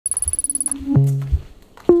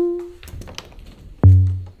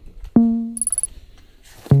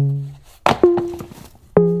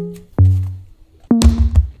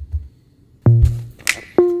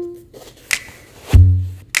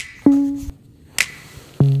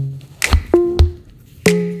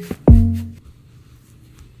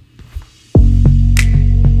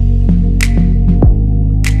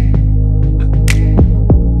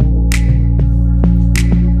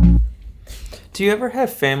Do you ever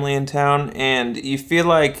have family in town and you feel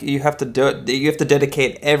like you have to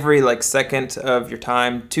dedicate every like second of your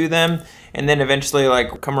time to them, and then eventually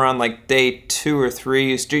like come around like day 2 or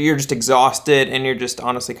 3, you're just exhausted and you're just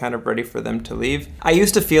honestly kind of ready for them to leave? I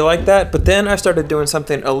used to feel like that, but then I started doing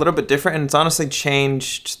something a little bit different, and it's honestly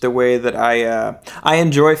changed the way that I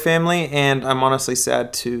enjoy family, and I'm honestly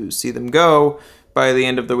sad to see them go by the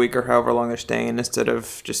end of the week or however long they're staying, instead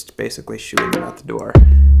of just basically shooting them out the door.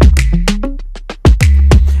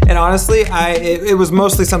 And honestly, it was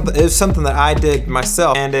mostly something that I did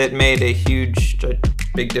myself, and it made a huge,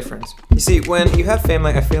 big difference. You see, when you have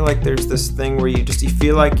family, I feel like there's this thing where you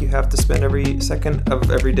feel like you have to spend every second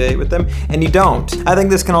of every day with them, and you don't. I think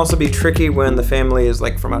this can also be tricky when the family is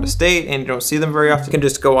like from out of state and you don't see them very often. You can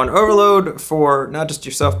just go on overload for not just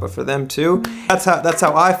yourself, but for them too. That's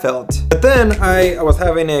how I felt. But then I was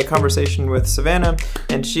having a conversation with Savannah,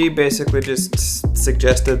 and she basically just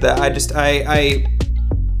suggested that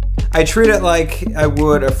I treat it like I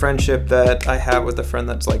would a friendship that I have with a friend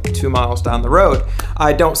that's like 2 miles down the road.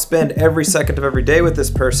 I don't spend every second of every day with this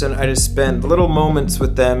person. I just spend little moments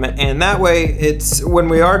with them, and that way, when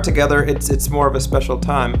we are together, it's more of a special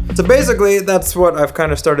time. So basically, that's what I've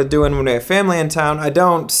kind of started doing when we have family in town. I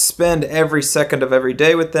don't spend every second of every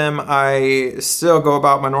day with them. I still go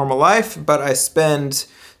about my normal life, but I spend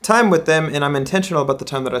time with them, and I'm intentional about the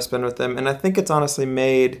time that I spend with them, and I think it's honestly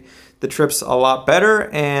made the trips a lot better,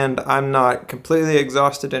 and I'm not completely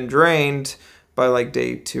exhausted and drained by like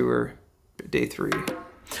day 2 or day 3.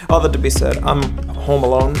 All that to be said, I'm home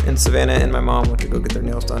alone in Savannah, and my mom went to go get their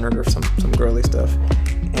nails done or some girly stuff,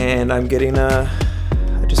 and I'm getting I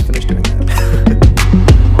just finished doing that.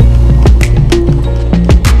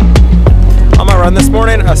 On my run this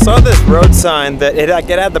morning, I saw this road sign that it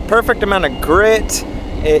had the perfect amount of grit.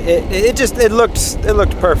 It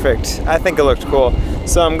looked perfect. I think it looked cool.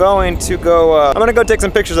 So I'm going to go take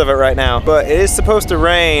some pictures of it right now. But it is supposed to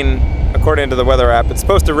rain, according to the weather app. It's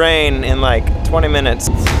supposed to rain in like 20 minutes.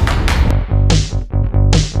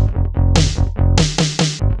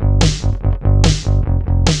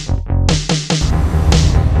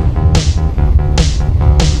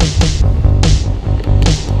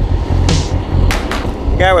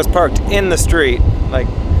 The guy was parked in the street, like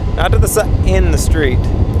not to the side, in the street.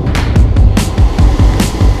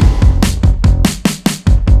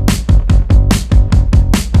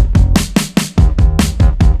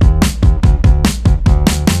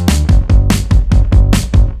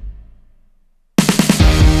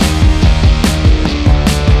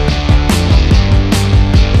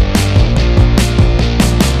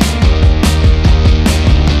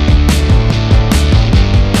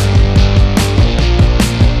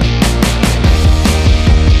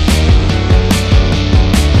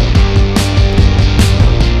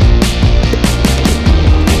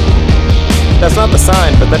 That's not the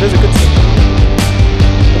sign, but that is a good sign.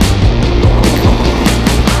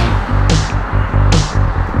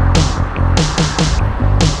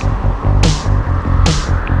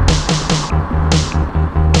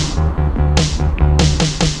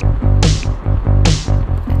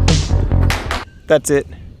 That's it.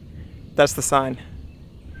 That's the sign.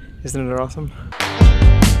 Isn't it awesome?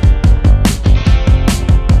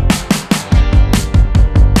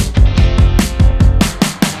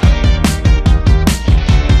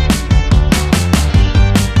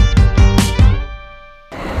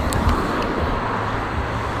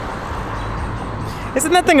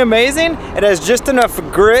 Isn't that thing amazing? It has just enough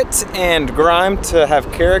grit and grime to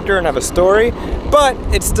have character and have a story, but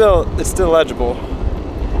it's still legible.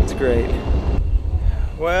 It's great.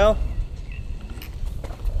 Well,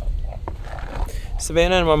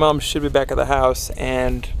 Savannah and my mom should be back at the house,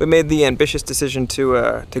 and we made the ambitious decision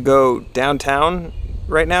to go downtown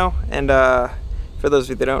right now. And for those of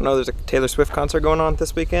you that don't know, there's a Taylor Swift concert going on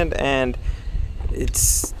this weekend, and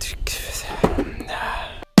it's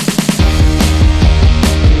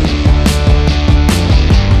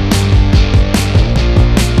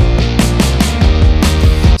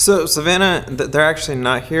So Savannah, they're actually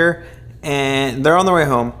not here, and they're on their way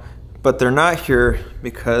home, but they're not here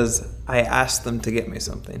because I asked them to get me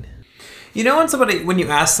something. You know when you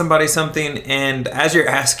ask somebody something and as you're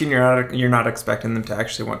asking, you're not expecting them to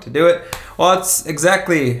actually want to do it? Well, that's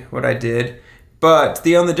exactly what I did. But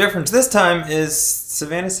the only difference this time is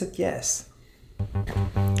Savannah said yes.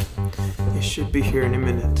 You should be here in a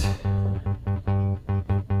minute.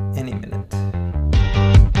 Any minute.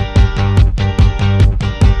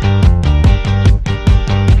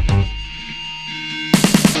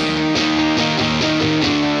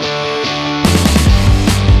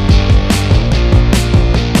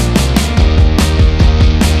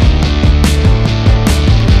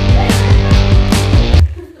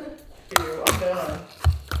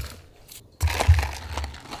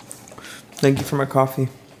 Thank you for my coffee.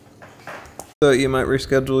 So you might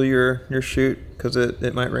reschedule your shoot because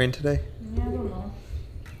it might rain today? Yeah, I don't know.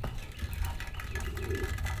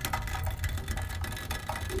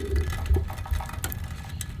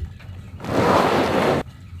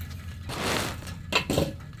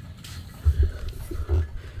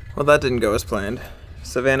 Well, that didn't go as planned.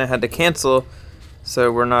 Savannah had to cancel,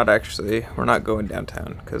 so we're not going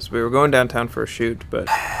downtown because we were going downtown for a shoot, but